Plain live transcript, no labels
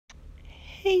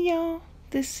Hey y'all,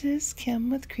 this is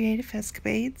Kim with Creative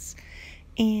Escapades,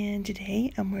 and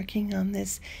today I'm working on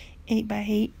this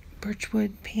 8x8 Birch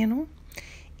Wood panel,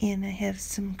 and I have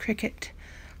some Cricut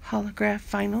holograph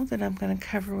vinyl that I'm going to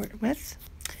cover it with.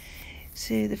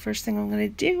 So the first thing I'm going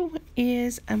to do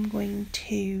is I'm going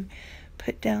to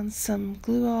put down some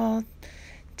glue all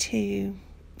to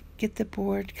get the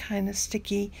board kind of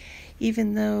sticky,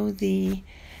 even though the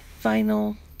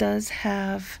vinyl does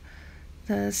have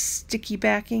the sticky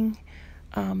backing.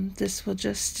 This will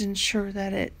just ensure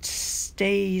that it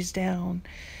stays down,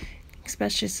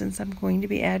 especially since I'm going to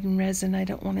be adding resin. I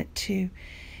don't want it to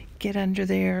get under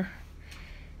there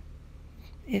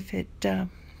if it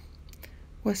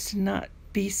was to not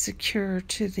be secure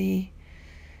to the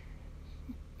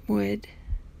wood.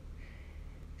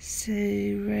 So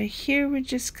right here we're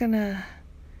just gonna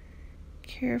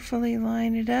carefully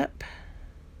line it up.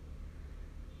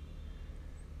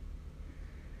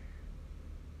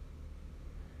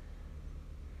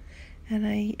 And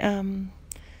I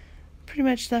pretty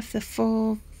much left the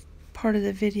full part of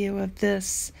the video of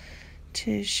this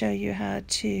to show you how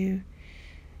to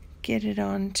get it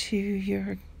onto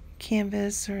your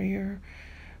canvas or your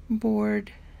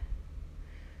board.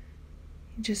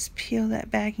 You just peel that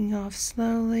backing off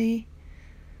slowly.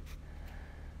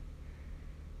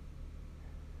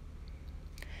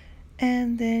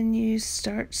 And then you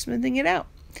start smoothing it out.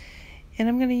 And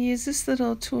I'm going to use this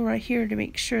little tool right here to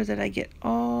make sure that I get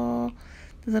all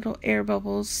the little air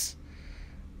bubbles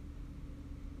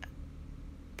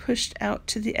pushed out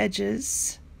to the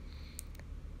edges.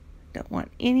 Don't want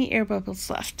any air bubbles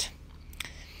left.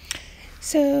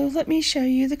 So let me show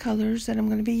you the colors that I'm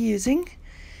going to be using.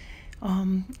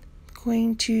 I'm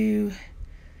going to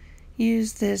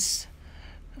use this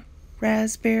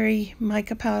raspberry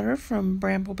mica powder from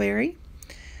Bramble.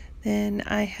 Then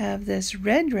I have this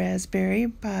red raspberry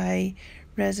by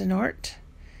Resin Art.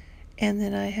 And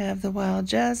then I have the wild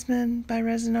jasmine by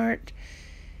Resin Art.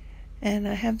 And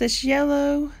I have this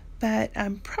yellow, but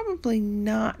I'm probably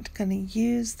not going to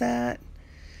use that.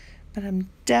 But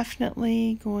I'm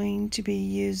definitely going to be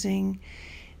using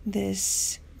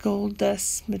this gold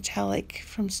dust metallic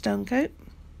from Stone Coat.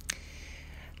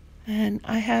 And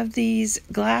I have these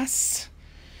glass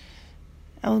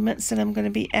elements that I'm going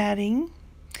to be adding.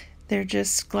 They're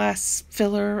just glass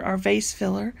filler or vase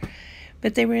filler,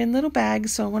 but they were in little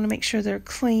bags, so I want to make sure they're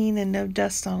clean and no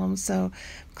dust on them. So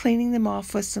I'm cleaning them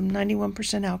off with some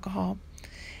 91% alcohol.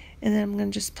 And then I'm going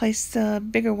to just place the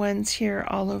bigger ones here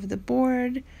all over the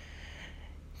board,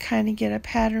 kind of get a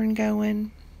pattern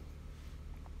going.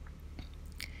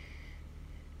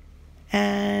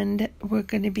 And we're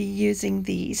going to be using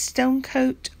the Stone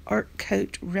Coat Art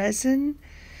Coat resin.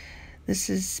 This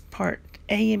is part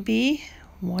A and B,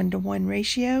 1-to-1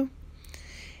 ratio.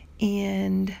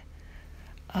 And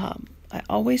I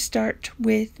always start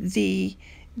with the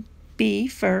B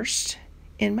first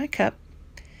in my cup.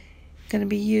 I'm going to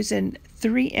be using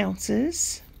 3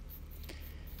 ounces.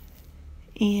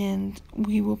 And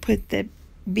we will put the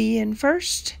B in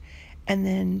first and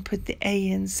then put the A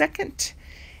in second.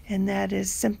 And that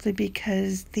is simply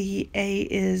because the A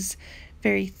is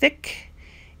very thick,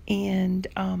 and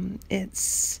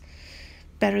it's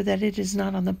better that it is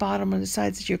not on the bottom or the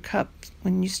sides of your cup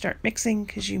when you start mixing,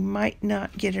 because you might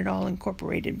not get it all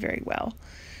incorporated very well.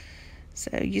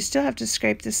 So you still have to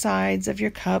scrape the sides of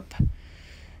your cup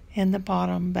and the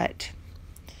bottom, but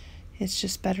it's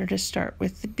just better to start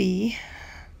with the B.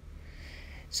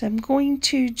 So I'm going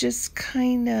to just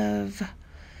kind of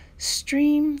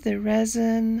stream the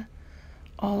resin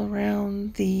all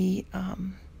around the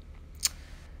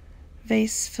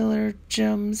vase filler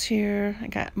gems here. I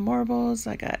got marbles,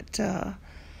 I got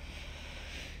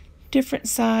different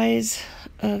size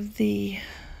of the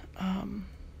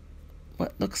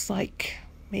what looks like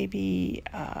maybe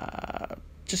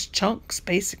just chunks,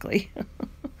 basically,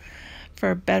 for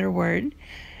a better word.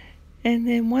 And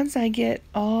then once I get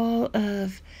all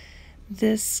of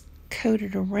this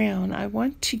coated around, I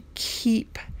want to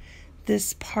keep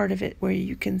this part of it where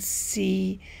you can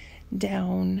see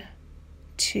down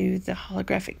to the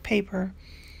holographic paper,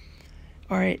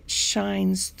 or it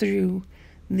shines through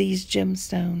these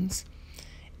gemstones.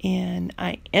 And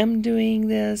I am doing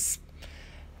this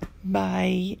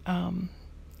by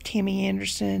Tammy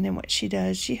Anderson, and what she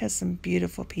does, she has some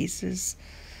beautiful pieces.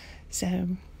 So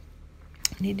you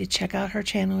need to check out her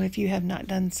channel if you have not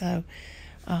done so.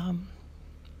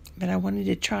 But I wanted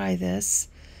to try this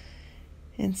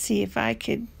and see if I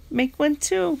could make one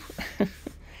too.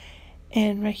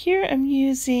 And right here I'm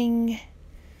using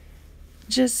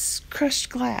just crushed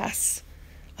glass,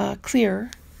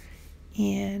 clear,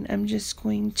 And I'm just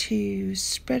going to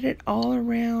spread it all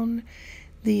around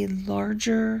the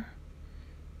larger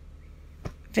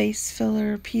vase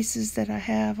filler pieces that I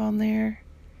have on there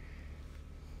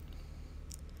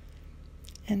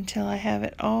until I have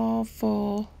it all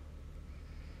full.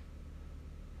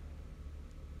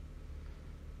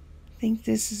 I think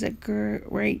this is a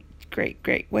great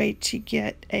way to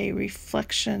get a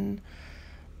reflection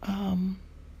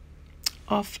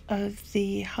off of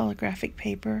the holographic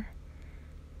paper.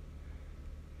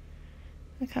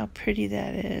 Look how pretty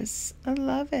that is. I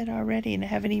love it already, and I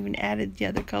haven't even added the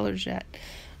other colors yet.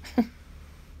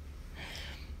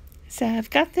 So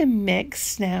I've got them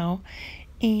mixed now,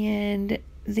 and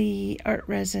the art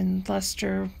resin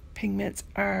luster pigments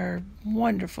are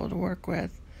wonderful to work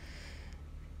with.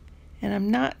 And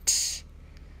I'm not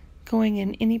going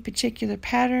in any particular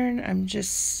pattern, I'm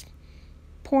just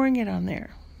pouring it on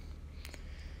there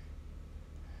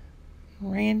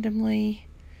randomly,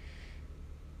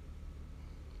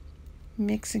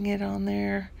 mixing it on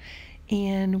there.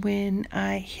 And when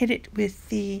I hit it with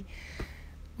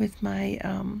my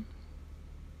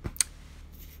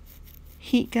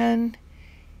heat gun,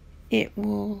 it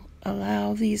will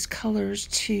allow these colors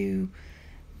to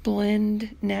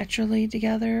blend naturally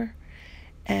together,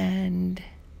 and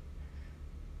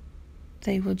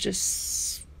they're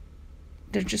just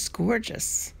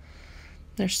gorgeous.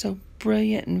 They're so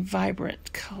brilliant and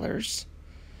vibrant colors.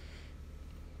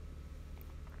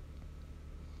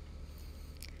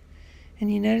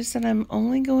 And you notice that I'm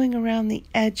only going around the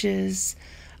edges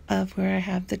of where I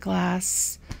have the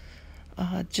glass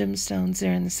gemstones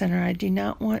there in the center. I do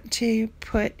not want to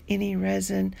put any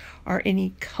resin or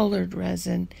any colored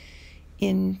resin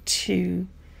into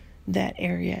that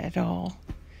area at all.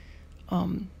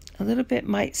 A little bit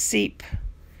might seep,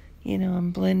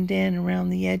 and blend in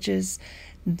around the edges.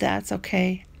 That's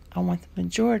okay. I want the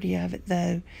majority of it,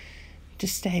 though, to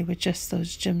stay with just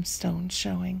those gemstones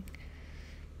showing.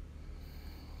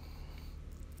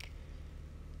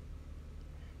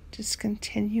 Just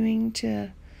continuing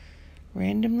to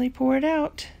randomly pour it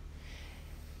out.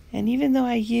 And even though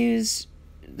I use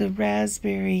the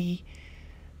raspberry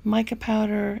mica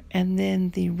powder and then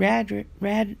the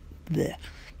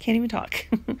can't even talk,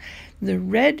 the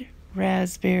red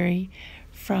raspberry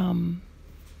from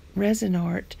Resin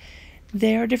Art,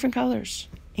 they are different colors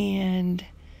and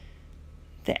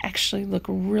they actually look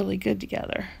really good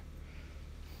together.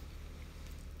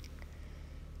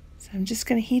 So I'm just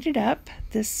going to heat it up.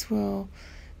 This will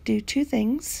do two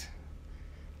things.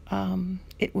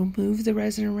 It will move the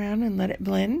resin around and let it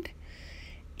blend,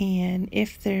 and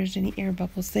if there's any air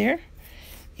bubbles there,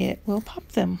 it will pop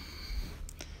them.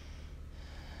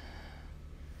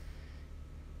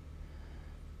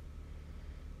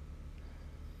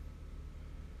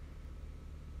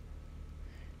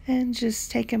 And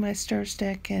just taking my stir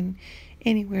stick, and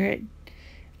anywhere it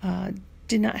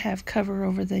did not have cover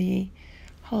over the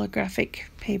holographic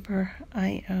paper,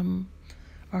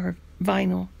 or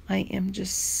vinyl, I am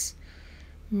just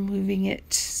moving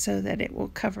it so that it will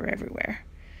cover everywhere,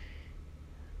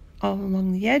 all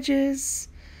along the edges,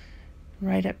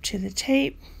 right up to the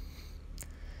tape.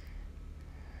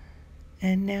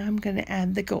 And now I'm going to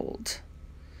add the gold.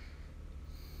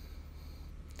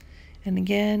 And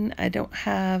again, I don't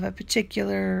have a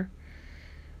particular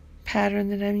pattern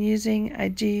that I'm using. I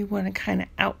do want to kind of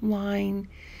outline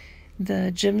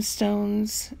the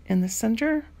gemstones in the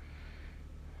center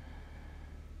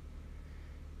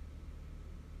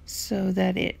so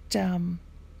that it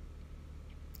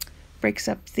breaks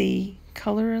up the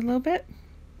color a little bit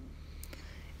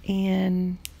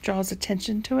and draws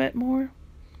attention to it more.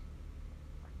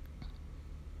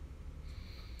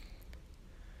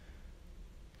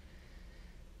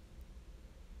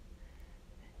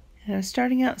 And I'm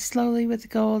starting out slowly with the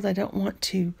gold. I don't want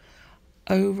to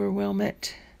overwhelm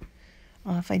it.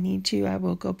 If I need to, I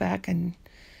will go back and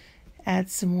add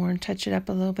some more and touch it up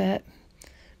a little bit.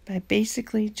 But I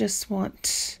basically just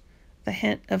want the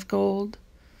hint of gold.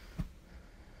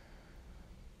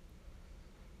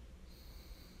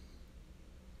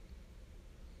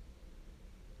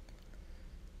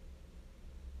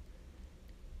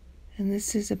 And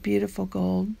this is a beautiful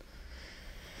gold.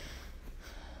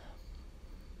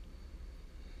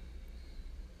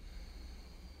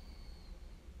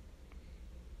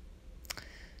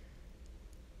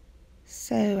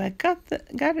 So I got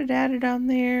it added on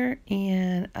there,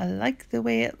 and I like the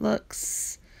way it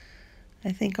looks.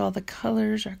 I think all the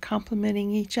colors are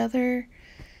complementing each other.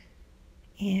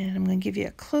 And I'm going to give you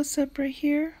a close-up right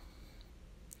here.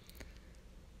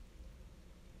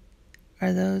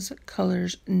 Are those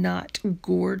colors not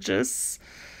gorgeous?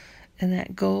 And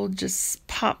that gold just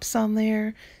pops on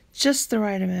there just the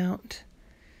right amount.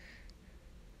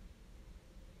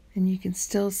 And you can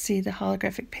still see the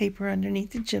holographic paper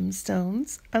underneath the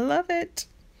gemstones. I love it.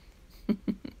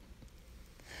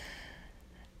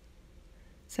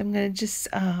 So I'm going to just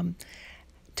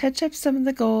touch up some of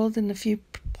the gold in a few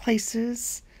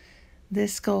places.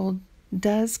 This gold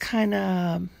does kind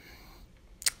of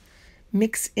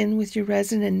mix in with your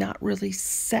resin and not really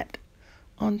set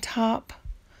on top.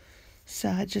 So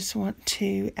I just want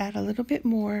to add a little bit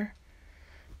more.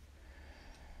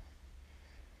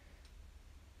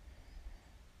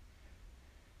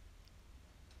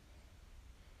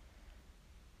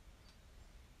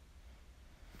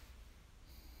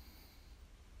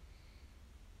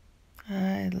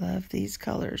 I love these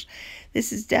colors.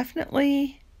 This is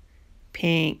definitely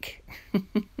pink,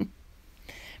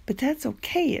 but that's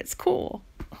okay. It's cool.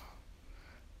 A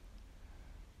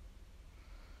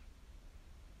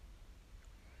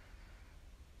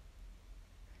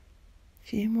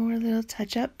few more little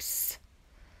touch-ups.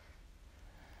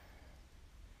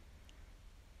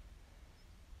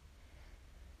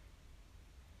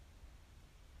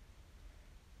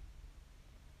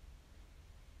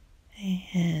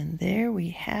 And there we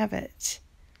have it.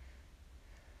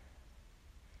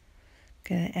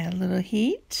 Gonna add a little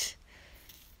heat.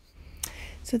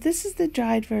 So this is the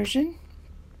dried version,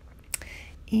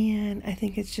 and I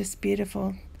think it's just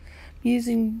beautiful. I'm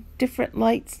using different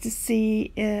lights to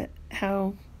see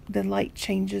how the light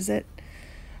changes it.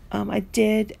 I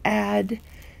did add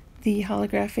the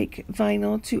holographic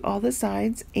vinyl to all the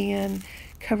sides and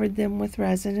covered them with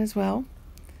resin as well.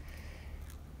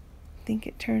 I think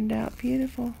it turned out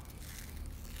beautiful.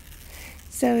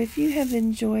 So if you have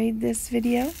enjoyed this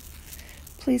video,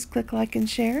 please click like and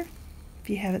share. If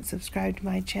you haven't subscribed to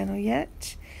my channel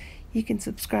yet, you can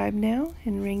subscribe now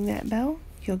and ring that bell.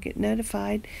 You'll get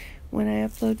notified when I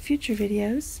upload future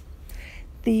videos.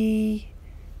 The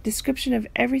description of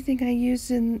everything I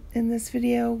use in this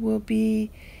video will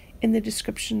be in the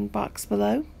description box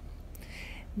below.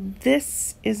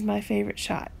 This is my favorite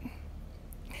shot.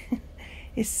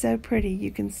 It's so pretty. You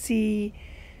can see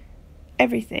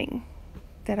everything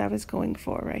that I was going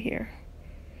for right here.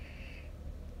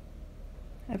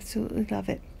 Absolutely love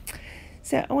it.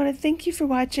 So I want to thank you for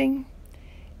watching,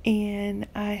 and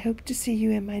I hope to see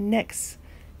you in my next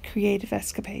creative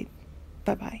escapade.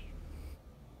 Bye-bye.